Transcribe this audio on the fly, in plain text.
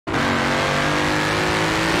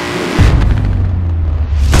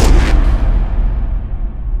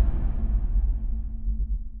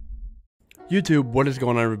YouTube, what is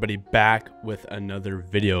going on, everybody? Back with another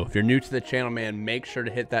video. If you're new to the channel, man, make sure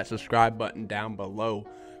to hit that subscribe button down below.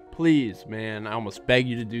 Please, man, I almost beg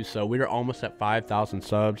you to do so. We are almost at 5,000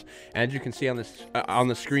 subs. As you can see on this on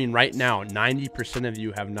the screen right now, 90% of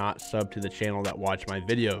you have not subbed to the channel that watch my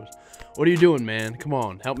videos. What are you doing, man? Come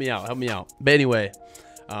on, help me out, help me out. But anyway,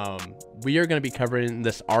 we are going to be covering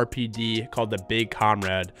this RPD called the Big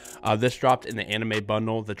Comrade. This dropped in the anime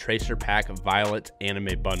bundle, the Tracer Pack Violet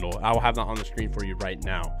anime bundle. I will have that on the screen for you right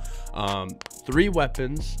now. 3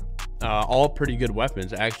 weapons, all pretty good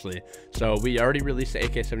weapons actually. So we already released the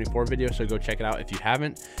AK-74 video, so go check it out if you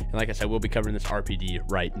haven't. And like I said, we'll be covering this RPD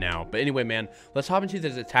right now. But anyway, man, let's hop into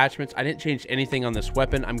these attachments. I didn't change anything on this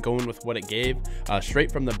weapon. I'm going with what it gave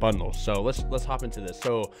straight from the bundle. So let's hop into this.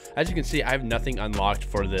 So as you can see, I have nothing unlocked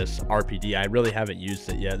for this RPD. I really haven't used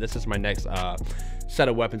it yet. This is my next set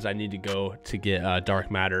of weapons I need to go to get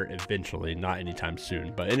dark matter eventually, not anytime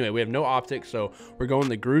soon. But anyway, we have no optics, so we're going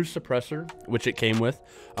the groove suppressor, which it came with.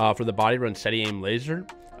 For the body, run steady aim laser.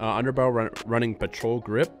 Underbarrel running patrol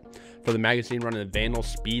grip. For the magazine, running the Vandal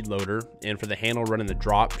speed loader, and for the handle, running the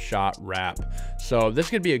drop shot wrap. So this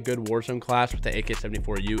could be a good Warzone class with the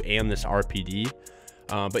AK-74U and this RPD.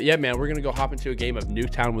 But yeah, man, we're gonna go hop into a game of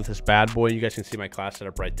Nuketown with this bad boy. You guys can see my class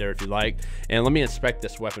setup right there if you like. And let me inspect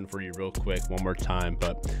this weapon for you real quick one more time.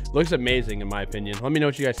 But it looks amazing in my opinion. Let me know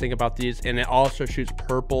what you guys think about these. And it also shoots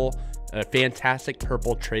purple, fantastic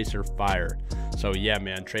purple tracer fire. So yeah,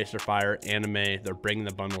 man, tracer fire anime, they're bringing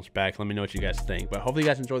the bundles back. Let me know what you guys think. But hopefully you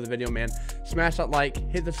guys enjoy the video, man. Smash that like,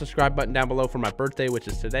 hit the subscribe button down below for my birthday, which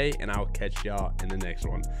is today, and I'll catch y'all in the next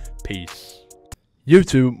one. Peace.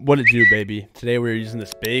 YouTube, what it do, baby? Today we're using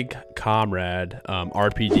this Big Comrade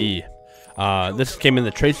RPD. This came in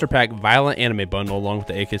the Tracer Pack Violent Anime Bundle along with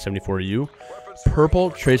the AK-74U.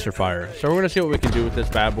 Purple Tracer Fire. So we're going to see what we can do with this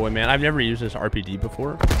bad boy, man. I've never used this RPD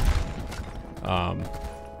before. I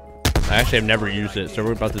actually have never used it, so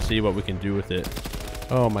we're about to see what we can do with it.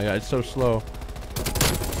 Oh my god, it's so slow.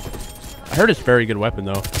 I heard it's a very good weapon,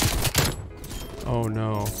 though. Oh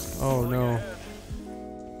no. Oh no.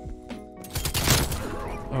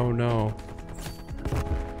 Oh no.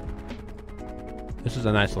 This is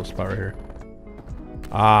a nice little spot right here.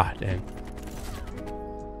 Ah, dang.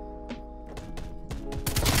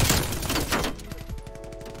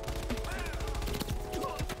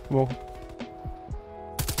 Well,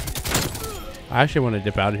 I actually want to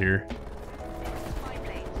dip out of here.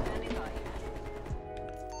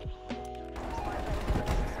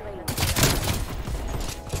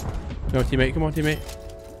 No, teammate. Come on, teammate.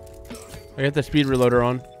 I got the speed reloader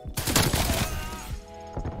on.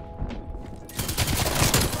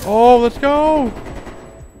 Oh, let's go!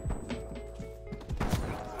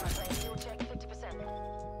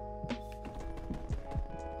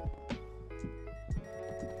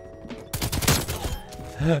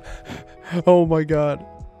 Oh my god.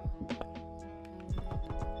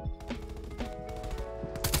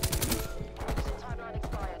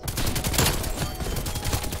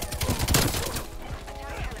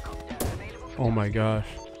 Oh my gosh.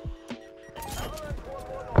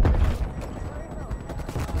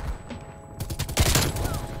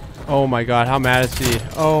 Oh my god, how mad is he?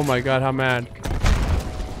 Oh my god, how mad.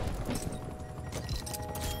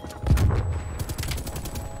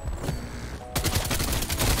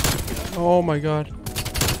 Oh my god.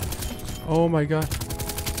 Oh my god.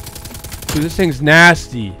 Dude, this thing's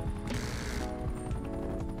nasty.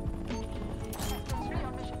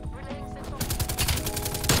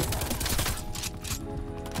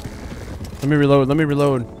 Let me reload, let me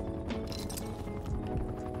reload.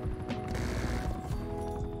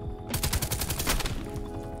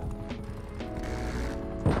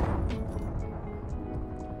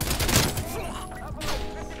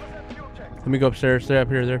 Let me go upstairs, they're up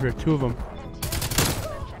here, 2 of them.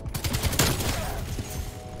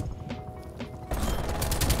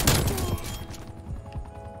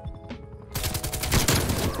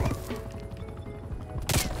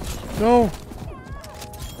 No!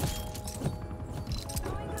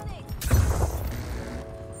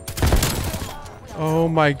 Oh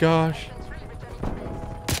my gosh.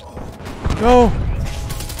 No!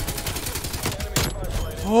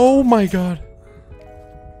 Oh my god.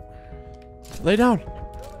 Lay down.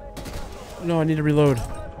 No, I need to reload.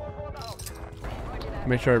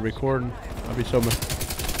 Make sure I record. I'll be so much.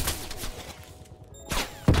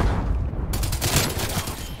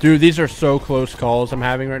 Dude, these are so close calls I'm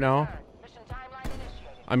having right now.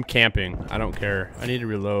 I'm camping. I don't care. I need to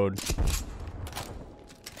reload.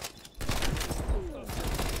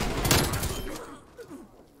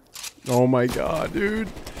 Oh my god, dude.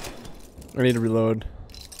 I need to reload.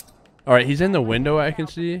 Alright, he's in the window I can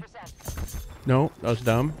see. No, that was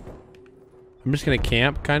dumb. I'm just gonna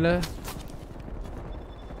camp, kinda.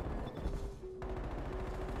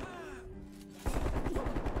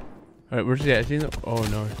 Alright, where's he at? Is he in the... Oh,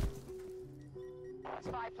 no.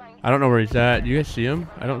 I don't know where he's at. Do you guys see him?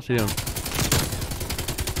 I don't see him.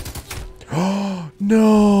 Oh,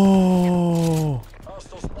 no!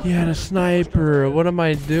 He had a sniper. What am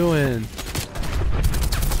I doing?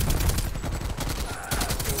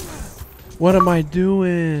 What am I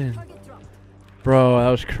doing? Bro, that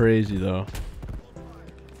was crazy, though.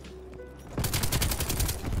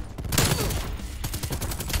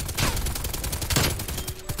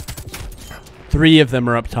 Three of them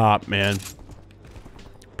are up top, man.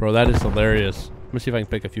 Bro, that is hilarious. Let me see if I can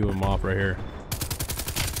pick a few of them off right here.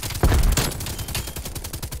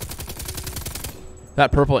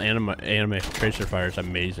 That purple anime tracer fire is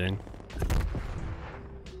amazing.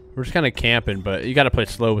 We're just kind of camping, but you got to play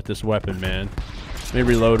slow with this weapon, man. Let me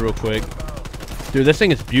reload real quick. Dude, this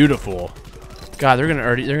thing is beautiful. God, they're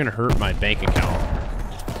gonna hurt my bank account.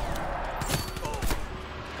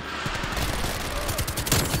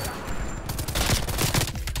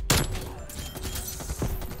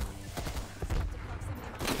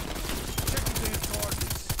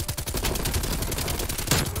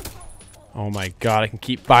 Oh my god, I can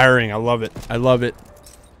keep firing. I love it. I love it.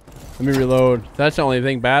 Let me reload. That's the only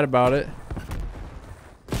thing bad about it.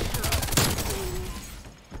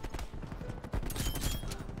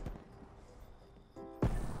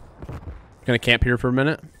 Gonna camp here for a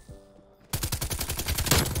minute.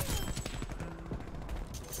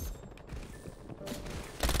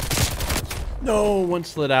 No, one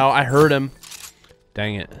slid out. I heard him.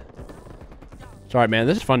 Dang it. Sorry, man.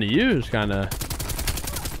 This is fun to use, kind of.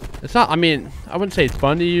 It's not, I mean, I wouldn't say it's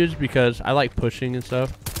fun to use because I like pushing and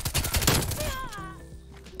stuff.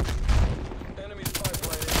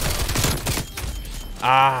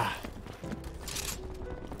 Ah.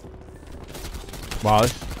 Wow.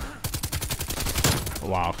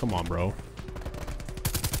 Wow, come on, bro.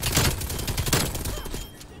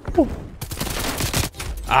 Ooh.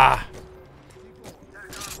 Ah.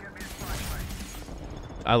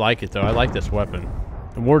 I like it, though. I like this weapon.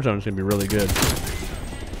 The Warzone is going to be really good.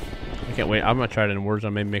 I can't wait. I'm going to try it in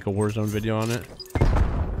Warzone. Maybe make a Warzone video on it.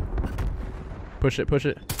 Push it, push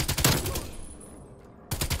it.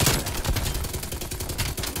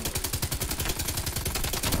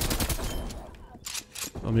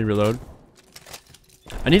 Let me reload.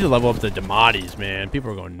 I need to level up the Dematis, man.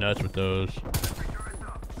 People are going nuts with those.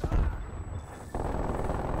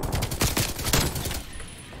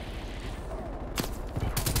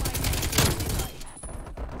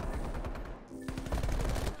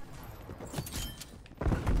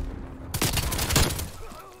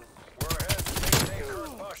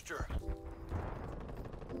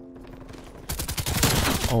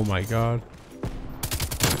 Oh my god.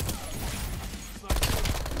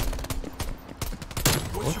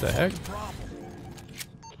 What the heck?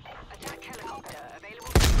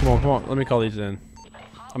 Come on, come on. Let me call these in.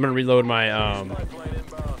 I'm gonna reload my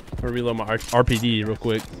RPD real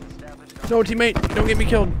quick. No, teammate, don't get me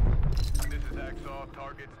killed.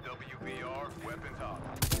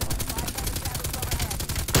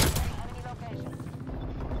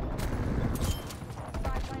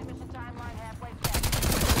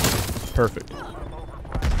 Perfect.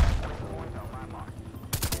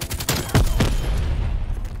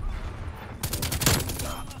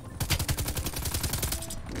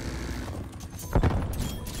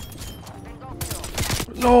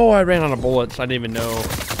 No, I ran out of bullets. I didn't even know.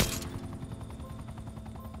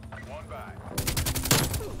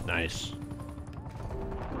 Nice.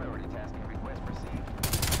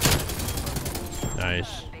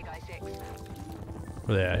 Nice.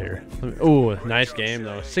 Where they at here? Oh, nice game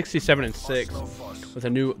though. 67-6 with a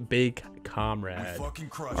new big COMRADE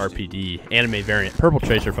RPD anime variant, purple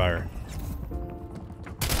tracer fire.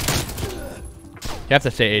 You have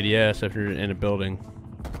to say ADS if you're in a building.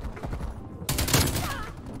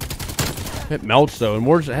 It melts though, and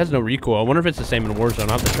Warzone has no recoil. I wonder if it's the same in Warzone.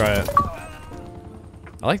 I'll have to try it.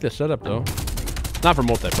 I like this setup though. Not for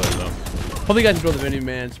multiplayer though. Hope you guys enjoyed the video,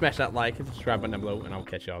 man. Smash that like, hit the subscribe button down below, and I'll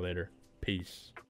catch y'all later. Peace.